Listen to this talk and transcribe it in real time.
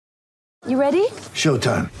You ready?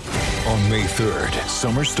 Showtime. On May 3rd,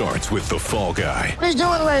 summer starts with The Fall Guy. Let's do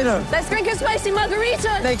it later. Let's drink a spicy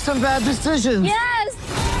margarita. Make some bad decisions. Yes!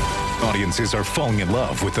 Audiences are falling in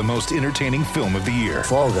love with the most entertaining film of the year.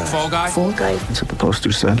 Fall Guy. Fall Guy. Fall guy. That's what the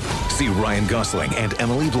poster said. See Ryan Gosling and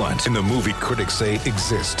Emily Blunt in the movie critics say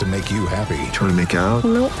exists to make you happy. Trying to make it out?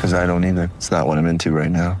 Nope. Because I don't either. It's not what I'm into right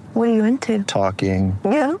now. What are you into? Talking.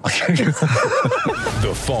 Yeah.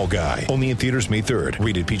 The Fall Guy. Only in theaters May 3rd.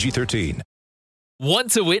 Rated PG-13.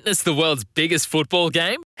 Want to witness the world's biggest football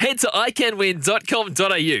game? Head to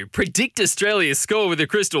iCanWin.com.au, predict Australia's score with a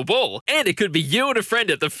crystal ball, and it could be you and a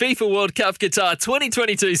friend at the FIFA World Cup Qatar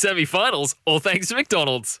 2022 semi-finals, all thanks to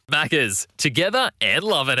McDonald's. Maccas, together and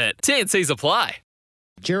loving it. TNCs apply.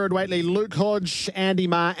 Gerard Whateley, Luke Hodge, Andy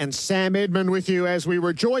Marr and Sam Edmund with you as we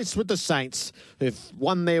rejoice with the Saints who've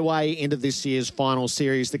won their way into this year's final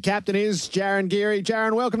series. The captain is Jarryn Geary.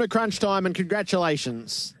 Jarryn, welcome to Crunch Time and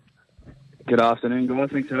congratulations. Good afternoon, guys.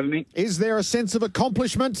 Thanks for having me. Is there a sense of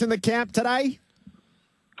accomplishment in the camp today?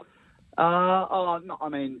 No, I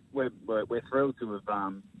mean, we're thrilled to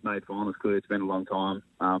have made finals. Clearly, it's been a long time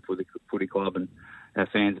for the footy club, and our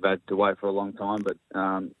fans have had to wait for a long time. But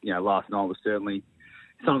last night was certainly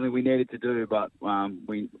something we needed to do. But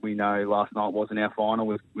we know last night wasn't our final.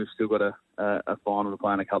 We've still got a final to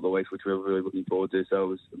play in a couple of weeks, which we're really looking forward to. So it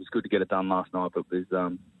was good to get it done last night. But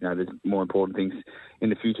there's more important things in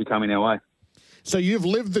the future coming our way. So you've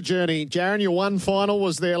lived the journey. Jarryn, your one final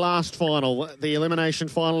was their last final, the elimination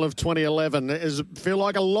final of 2011. Does it feel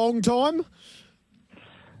like a long time?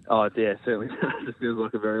 Oh, yeah, certainly does. It feels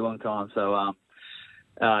like a very long time. So,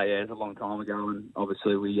 it's a long time ago. And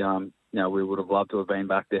obviously we would have loved to have been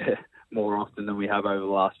back there more often than we have over the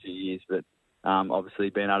last few years. But obviously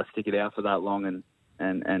being able to stick it out for that long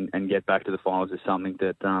and get back to the finals is something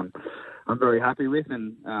that I'm very happy with.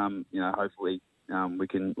 And, hopefully we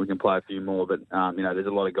can play a few more, but there's a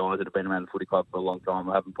lot of guys that have been around the footy club for a long time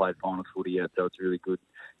who haven't played finals footy yet, so it's really good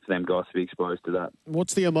for them guys to be exposed to that.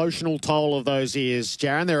 What's the emotional toll of those years,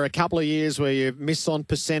 Jarryn? There are a couple of years where you miss on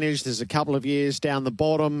percentage. There's a couple of years down the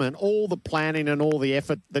bottom, and all the planning and all the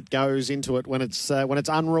effort that goes into it when it's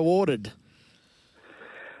unrewarded.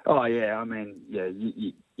 Oh yeah, I mean, yeah,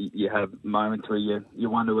 you have moments where you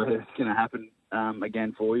wonder whether it's going to happen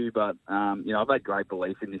again for you, but I've had great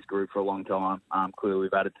belief in this group for a long time. Clearly,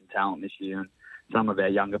 we've added some talent this year, and some of our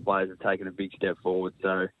younger players have taken a big step forward.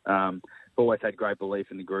 So, I've always had great belief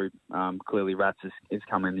in the group. Clearly, Rats has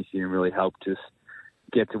come in this year and really helped us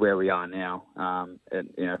get to where we are now.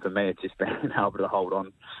 For me, it's just been able to hold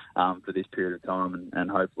on for this period of time, and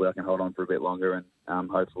hopefully, I can hold on for a bit longer, and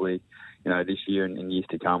hopefully, this year and years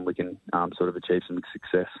to come, we can sort of achieve some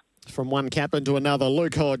success. From one captain to another,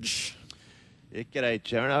 Luke Hodge. Yeah, g'day,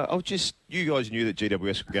 Jarryn. You guys knew that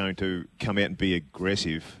GWS were going to come out and be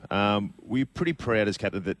aggressive. Were you pretty proud as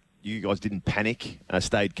captain that you guys didn't panic,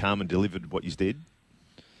 stayed calm and delivered what you did?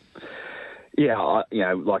 Yeah,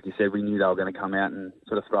 like you said, we knew they were going to come out and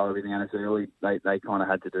sort of throw everything at us early. They kind of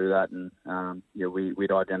had to do that, and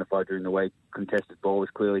we'd identified during the week contested ball was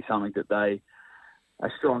clearly something that they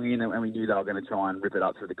are strong in, and we knew they were going to try and rip it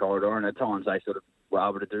up through the corridor, and at times they sort of were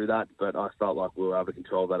able to do that, but I felt like we were able to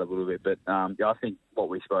control that a little bit. But I think what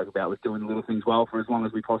we spoke about was doing the little things well for as long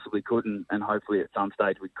as we possibly could, and hopefully at some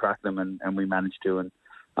stage we'd crack them, and we managed to, and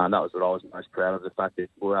that was what I was most proud of, the fact that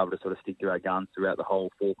we were able to sort of stick to our guns throughout the whole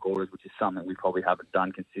four quarters, which is something we probably haven't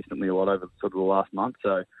done consistently a lot over sort of the last month.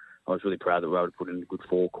 So I was really proud that we were able to put in a good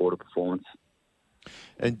four-quarter performance.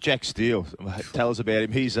 And Jack Steele, tell us about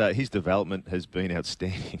him. His development has been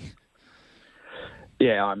outstanding.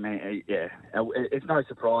 Yeah, I mean, it's no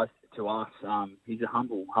surprise to us. He's a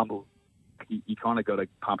humble. You kind of got to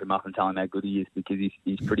pump him up and tell him how good he is, because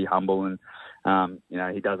he's pretty humble, and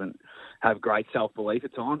he doesn't have great self-belief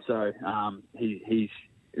at times. So he's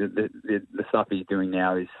the stuff he's doing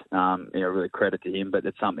now is really credit to him. But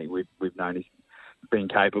it's something we've known he's been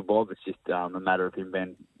capable of. It's just a matter of him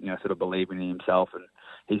being sort of believing in himself, and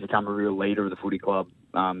he's become a real leader of the footy club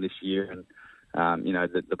this year, and.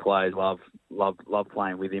 The players love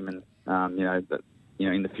playing with him, and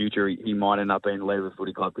in the future he might end up being the leader of the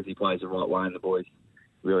footy club because he plays the right way, and the boys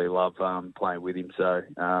really love playing with him. So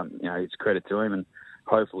it's credit to him, and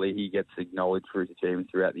hopefully he gets acknowledged for his achievements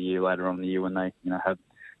throughout the year, later on in the year when they have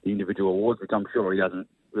the individual awards, which I'm sure he doesn't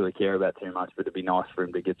really care about too much, but it'd be nice for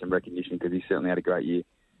him to get some recognition because he certainly had a great year.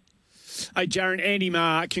 Hey, Jarryn, Andy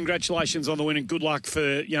Marr, congratulations on the win and good luck for,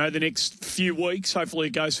 the next few weeks. Hopefully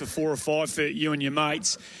it goes for 4 or 5 for you and your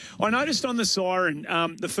mates. I noticed on the Siren,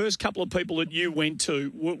 the first couple of people that you went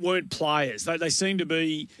to weren't players. They seemed to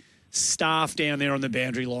be staff down there on the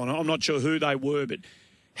boundary line. I'm not sure who they were, but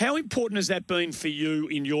How important has that been for you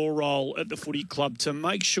in your role at the footy club to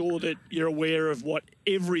make sure that you're aware of what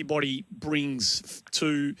everybody brings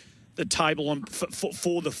to the table and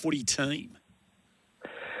for the footy team?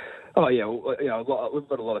 Oh, yeah. Well, we've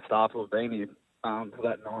got a lot of staff who have been here for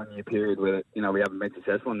that 9-year period where, we haven't been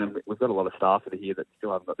successful. And then we've got a lot of staff that are here that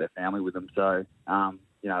still haven't got their family with them. So,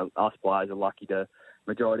 us players are lucky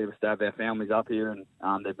majority of us to have our families up here, and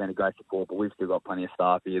they've been a great support. But we've still got plenty of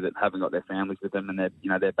staff here that haven't got their families with them, and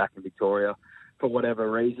they're back in Victoria for whatever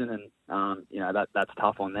reason, and that's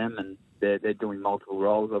tough on them, and they're doing multiple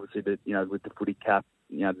roles. Obviously, with the footy cap,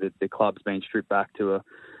 the club's been stripped back to a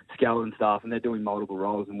skeleton staff, and they're doing multiple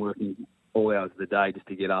roles and working all hours of the day just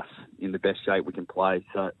to get us in the best shape we can play.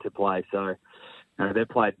 So they've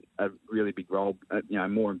played a really big role,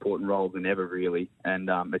 more important role than ever, really. And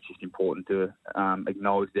it's just important to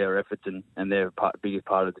acknowledge their efforts, and they're biggest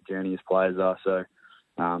part of the journey as players are. So,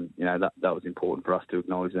 that was important for us to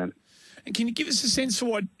acknowledge them. And can you give us a sense for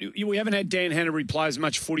what we haven't had Dan Hannebery play as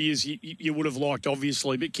much footy as you would have liked,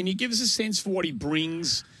 obviously, but can you give us a sense for what he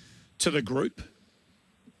brings to the group?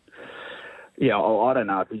 Yeah, I don't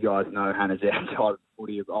know if you guys know Hannah's outside of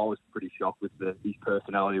footy. I was pretty shocked with his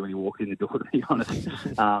personality when he walked in the door, to be honest.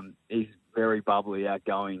 He's a very bubbly,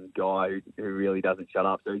 outgoing guy who really doesn't shut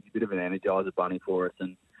up. So he's a bit of an energizer bunny for us.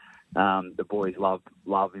 And the boys love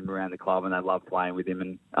him around the club, and they love playing with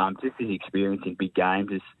him. And just his experience in big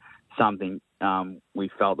games is something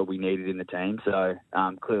we felt that we needed in the team. So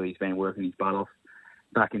clearly he's been working his butt off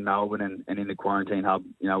back in Melbourne and in the quarantine hub,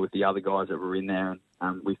 with the other guys that were in there.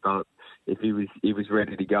 And we felt if he was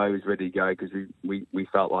ready to go, he was ready to go, because we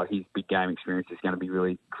felt like his big game experience is going to be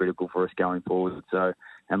really critical for us going forward. So,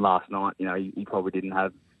 and last night, he probably didn't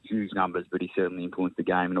have huge numbers, but he certainly influenced the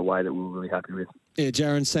game in a way that we were really happy with. Yeah,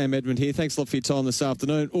 Jaron, Sam Edmund here. Thanks a lot for your time this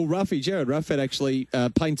afternoon. Well, Jared Ruffhead actually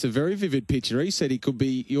paints a very vivid picture. He said he could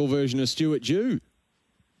be your version of Stuart Dew.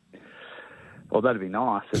 Well, that'd be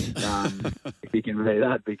nice if he can read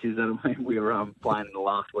that, because that'll mean we were playing in the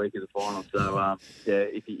last week of the final. So,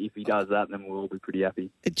 if he does that, then we'll all be pretty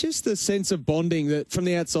happy. Just the sense of bonding that, from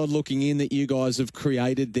the outside looking in, that you guys have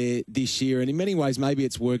created there this year, and in many ways maybe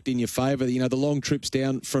it's worked in your favour. The long trips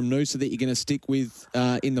down from Noosa that you're going to stick with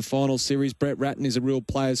in the final series. Brett Ratton is a real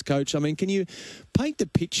players coach. I mean, can you paint the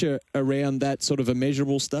picture around that sort of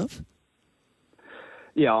immeasurable stuff?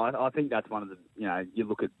 Yeah, I think that's one of the, you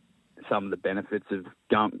look at some of the benefits of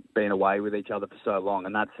being away with each other for so long,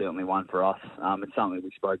 and that's certainly one for us. It's something we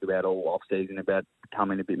spoke about all off-season, about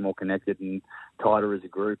becoming a bit more connected and tighter as a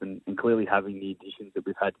group, and clearly having the additions that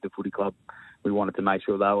we've had to the footy club, we wanted to make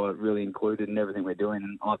sure they were really included in everything we're doing.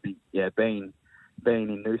 And I think, being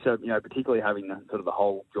in Noosa, particularly having the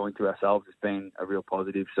whole joint to ourselves has been a real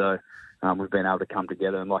positive. So we've been able to come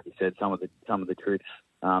together, and like you said, some of the trips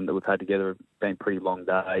that we've had together have been pretty long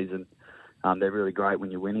days, and they're really great when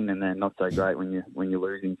you're winning, and they're not so great when you're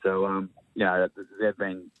losing. So, they've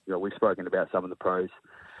been. We've spoken about some of the pros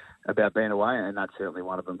about being away, and that's certainly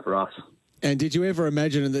one of them for us. And did you ever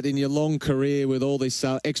imagine that in your long career, with all this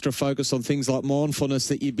extra focus on things like mindfulness,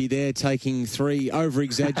 that you'd be there taking 3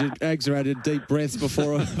 over-exaggerated deep breaths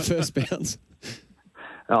before a first bounce?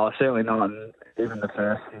 Oh, certainly not. And even the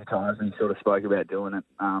first few times when you sort of spoke about doing it,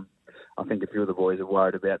 I think a few of the boys are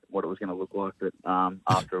worried about what it was going to look like, but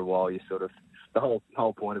after a while, you sort of, the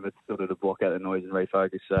whole point of it's sort of to block out the noise and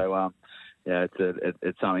refocus. So,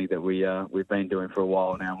 it's something that we've been doing for a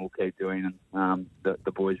while now, and we'll keep doing, and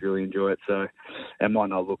the boys really enjoy it. So it might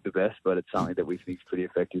not look the best, but it's something that we think is pretty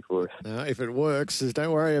effective for us. If it works,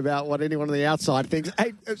 don't worry about what anyone on the outside thinks.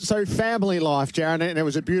 Hey, so family life, Jaron, and it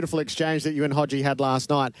was a beautiful exchange that you and Hodgie had last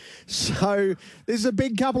night. So this is a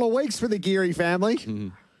big couple of weeks for the Geary family. Mm-hmm.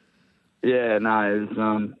 Yeah, no, it was,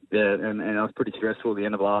 and it was pretty stressful at the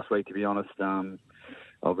end of last week, to be honest.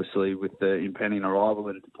 Obviously, with the impending arrival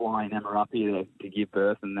and flying Emma up here to give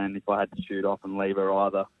birth, and then if I had to shoot off and leave her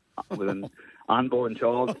either with an unborn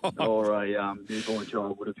child or a newborn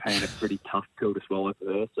child, would have been a pretty tough pill to swallow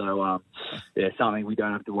for her. So, something we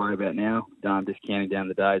don't have to worry about now. Just counting down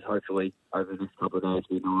the days. Hopefully, over the next couple of days,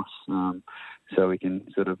 will be nice. So we can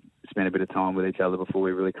sort of spend a bit of time with each other before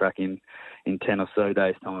we really crack in 10 or so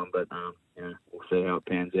days' time. But, we'll see how it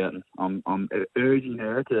pans out. And I'm urging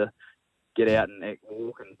her to get out and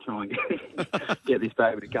walk and try and get this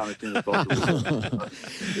baby to come as soon as possible.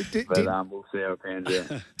 We'll see how it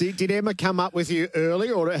pans out. Did Emma come up with you early,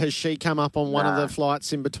 or has she come up on one of the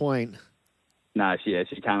flights in between? No, she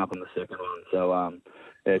came up on the second one.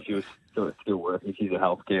 So, she was sort of still working. She's a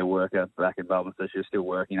healthcare worker back in Melbourne, so she was still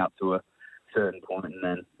working up to a certain point, and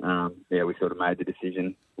then we sort of made the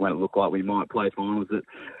decision when it looked like we might play finals that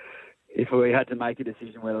if we had to make a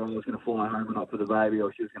decision whether I was going to fly home or not for the baby,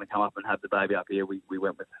 or she was going to come up and have the baby up here, we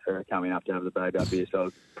went with her coming up to have the baby up here. So it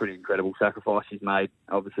was a pretty incredible sacrifice she's made.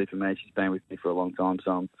 Obviously for me, she's been with me for a long time,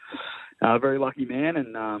 so I'm a very lucky man,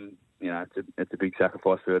 and it's a big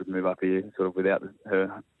sacrifice for her to move up here, sort of without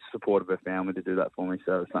her support of her family to do that for me.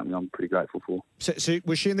 So it's something I'm pretty grateful for. So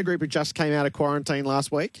was she in the group who just came out of quarantine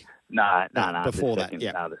last week? No. Before the that, second,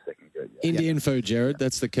 yeah. No, the second group. Yeah. Indian food, Jared.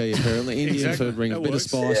 That's the key, apparently. Indian food brings a bit of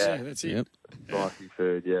spice. Yeah, that's it. Yep. Spicy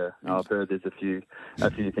food, yeah. I've heard there's a few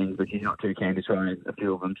things, but she's not too keen to try a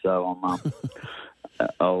few of them. So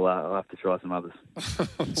I'll have to try some others.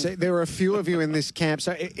 So there are a few of you in this camp.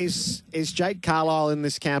 So is Jake Carlisle in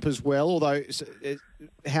this camp as well? Although,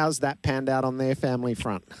 how's that panned out on their family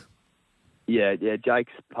front? Yeah.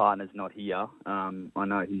 Jake's partner's not here. I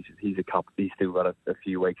know he's a couple. He's still got a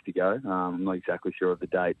few weeks to go. I'm not exactly sure of the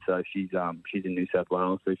date. So she's in New South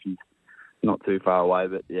Wales, so she's not too far away.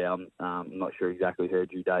 But yeah, I'm not sure exactly her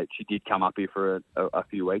due date. She did come up here for a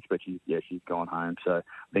few weeks, but she's gone home. So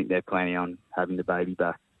I think they're planning on having the baby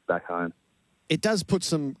back home. It does put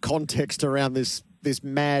some context around this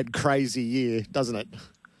mad, crazy year, doesn't it?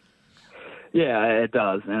 Yeah, it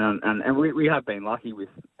does, and we have been lucky with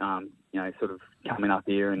sort of coming up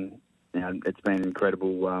here, and it's been an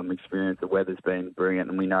incredible experience. The weather's been brilliant,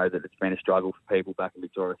 and we know that it's been a struggle for people back in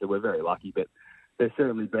Victoria, so we're very lucky. But there's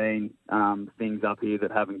certainly been things up here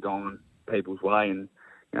that haven't gone people's way, and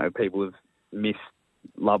people have missed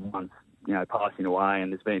loved ones, passing away,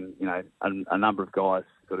 and there's been a number of guys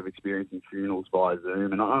sort of experiencing funerals via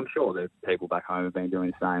Zoom, and I'm sure that people back home have been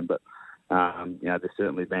doing the same, but. There's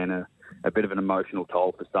certainly been a bit of an emotional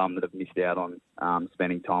toll for some that have missed out on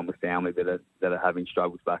spending time with family that are having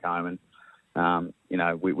struggles back home. And,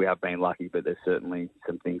 we have been lucky, but there's certainly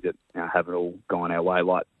some things that haven't all gone our way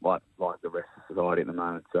like the rest of society at the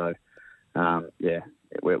moment. So,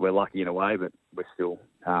 we're lucky in a way, but we still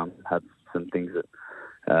have some things that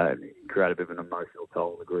create a bit of an emotional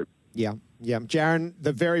toll on the group. Yeah. Jaron,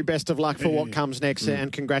 the very best of luck for what comes next, and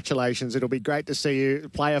congratulations. It'll be great to see you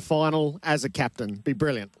play a final as a captain. Be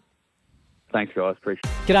brilliant. Thanks, guys. Appreciate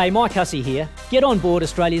it. G'day, Mike Hussey here. Get on board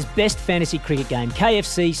Australia's best fantasy cricket game,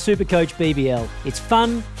 KFC Supercoach BBL. It's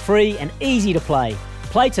fun, free and easy to play.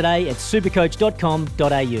 Play today at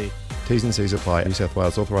supercoach.com.au. T's and C's apply. New South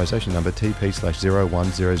Wales authorisation number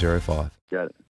TP/01005. Got it.